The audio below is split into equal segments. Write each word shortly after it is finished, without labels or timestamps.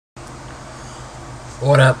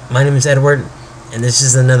What up? My name is Edward, and this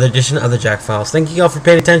is another edition of the Jack Files. Thank you all for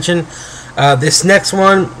paying attention. This next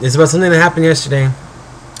one is about something that happened yesterday,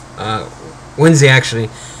 Wednesday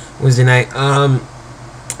night.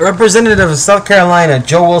 Representative of South Carolina,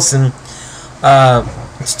 Joe Wilson,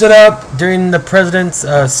 stood up during the president's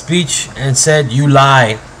speech and said, "You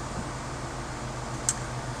lie."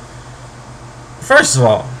 First of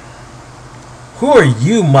all, who are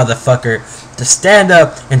you, motherfucker, to stand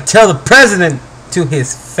up and tell the president to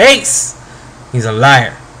his face he's a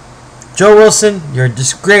liar? Joe Wilson, you're a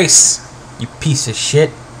disgrace, you piece of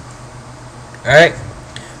shit. Alright?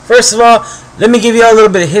 First of all, let me give you a little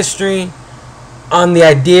bit of history on the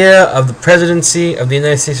idea of the presidency of the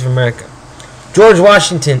United States of America. George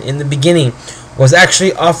Washington, in the beginning, was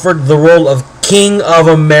actually offered the role of King of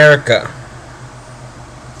America.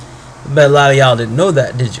 I bet a lot of y'all didn't know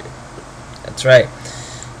that, did you? That's right.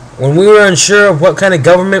 When we were unsure of what kind of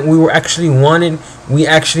government we were actually wanted, we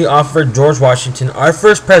actually offered George Washington, our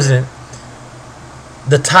first president,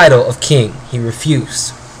 the title of king. He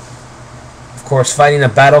refused. Of course, fighting a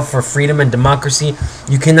battle for freedom and democracy,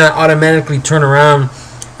 you cannot automatically turn around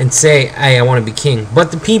and say, "Hey, I want to be king."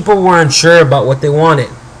 But the people were unsure about what they wanted.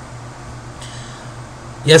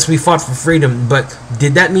 Yes, we fought for freedom, but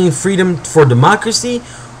did that mean freedom for democracy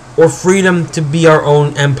or freedom to be our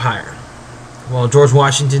own empire? Well, George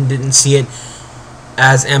Washington didn't see it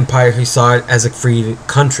as empire. He saw it as a free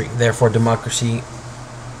country. Therefore, democracy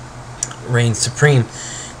reigns supreme.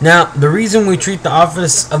 Now, the reason we treat the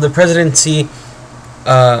office of the presidency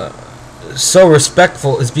so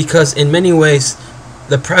respectful is because in many ways,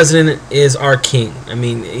 the president is our king. I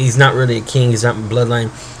mean, he's not really a king. He's not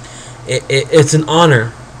bloodline. It's an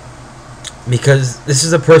honor because this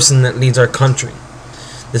is a person that leads our country.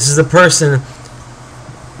 This is a person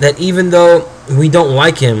that, even though we don't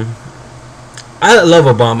like him, I love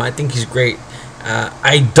Obama. I think he's great.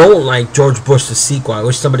 I don't like George Bush the sequel. I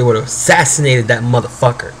wish somebody would have assassinated that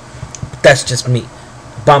motherfucker. But that's just me.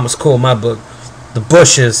 Obama's cool in my book. The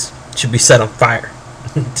Bushes should be set on fire.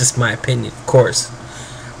 Just my opinion, of course.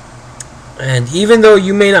 And even though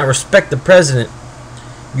you may not respect the president,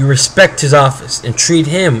 you respect his office and treat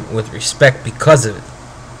him with respect because of it.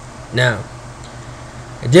 Now,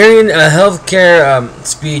 during a healthcare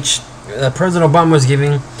speech President Obama was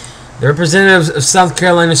giving, the representatives of South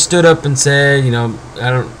Carolina stood up and said, you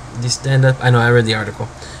stand up? I know, I read the article.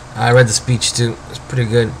 I read the speech too. It's pretty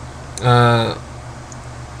good. Called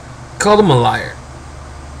him a liar.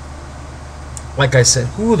 Like I said,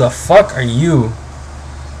 who the fuck are you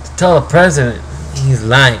to tell the president he's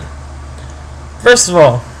lying? First of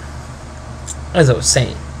all, as I was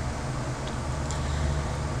saying,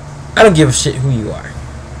 I don't give a shit who you are.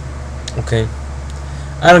 Okay?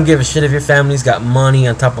 I don't give a shit if your family's got money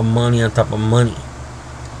on top of money on top of money.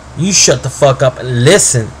 You shut the fuck up and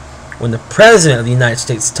listen when the president of the United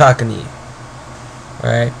States is talking to you.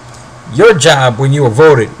 Alright? Your job when you were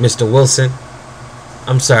voted, Mr. Wilson,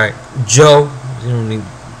 I'm sorry, Joe, you don't need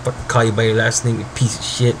to call you by your last name, you piece of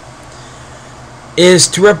shit, is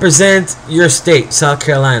to represent your state, South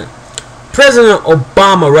Carolina. President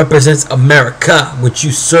Obama represents America, which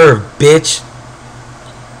you serve, bitch.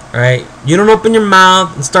 Alright? You don't open your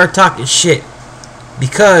mouth and start talking shit,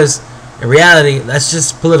 because in reality, that's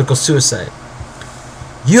just political suicide.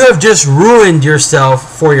 You have just ruined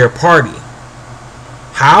yourself for your party.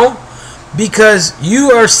 How? Because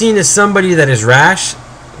you are seen as somebody that is rash,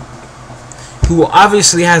 who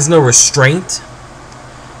obviously has no restraint,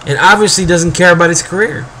 and obviously doesn't care about his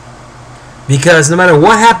career. Because no matter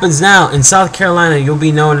what happens now in South Carolina, you'll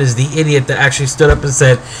be known as the idiot that actually stood up and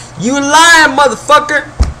said, "You lying, motherfucker."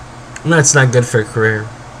 That's not good for your career.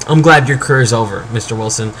 I'm glad your career is over, Mr.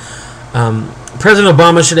 Wilson. President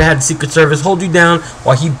Obama should have had the Secret Service hold you down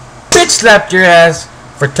while he bitch slapped your ass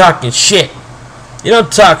for talking shit. You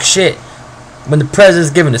don't talk shit when the president's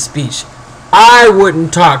giving a speech. I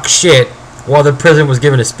wouldn't talk shit while the president was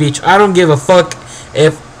giving a speech. I don't give a fuck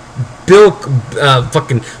if Bill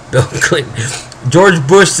Clinton, George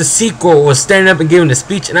Bush the sequel, was standing up and giving a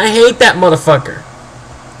speech, and I hate that motherfucker.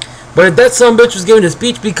 But if that son of a bitch was giving a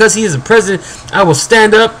speech because he is a president, I will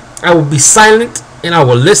stand up, I will be silent, and I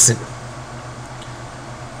will listen.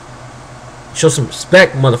 Show some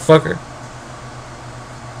respect, motherfucker.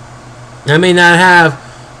 I may not have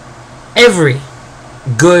every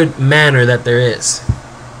good manner that there is,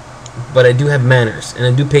 but I do have manners, and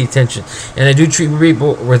I do pay attention, and I do treat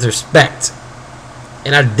people with respect.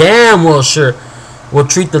 And I damn well sure will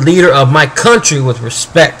treat the leader of my country with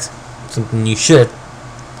respect. Something you should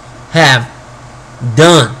have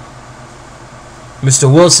done. Mr.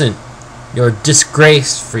 Wilson, you're a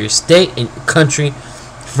disgrace for your state and your country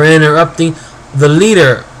for interrupting the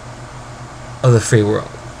leader of the free world.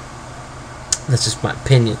 That's just my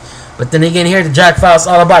opinion. But then again, here at the Jack File, it's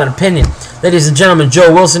all about an opinion. Ladies and gentlemen,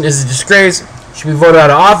 Joe Wilson is a disgrace. Should be voted out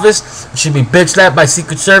of office. Should be bitch slapped by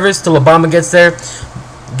Secret Service till Obama gets there.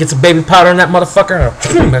 Gets a baby powder on that motherfucker.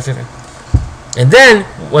 And then,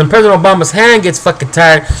 when President Obama's hand gets fucking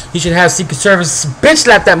tired, he should have Secret Service bitch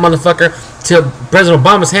slap that motherfucker till President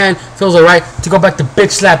Obama's hand feels alright to go back to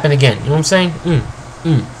bitch slapping again. You know what I'm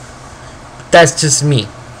saying? That's just me.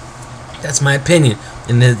 That's my opinion.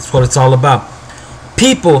 And that's what it's all about.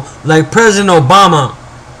 People like President Obama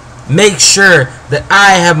make sure that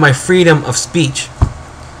I have my freedom of speech.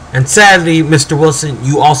 And sadly, Mr. Wilson,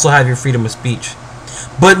 you also have your freedom of speech.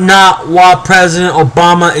 But not while President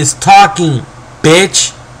Obama is talking,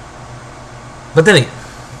 bitch. But then again,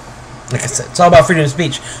 like I said, it's all about freedom of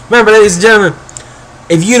speech. Remember, ladies and gentlemen,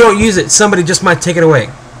 if you don't use it, somebody just might take it away.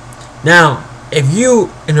 Now, if you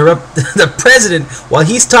interrupt the president while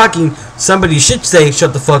he's talking, somebody should say,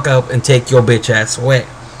 shut the fuck up and take your bitch ass away.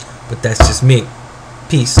 But that's just me.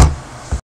 Peace.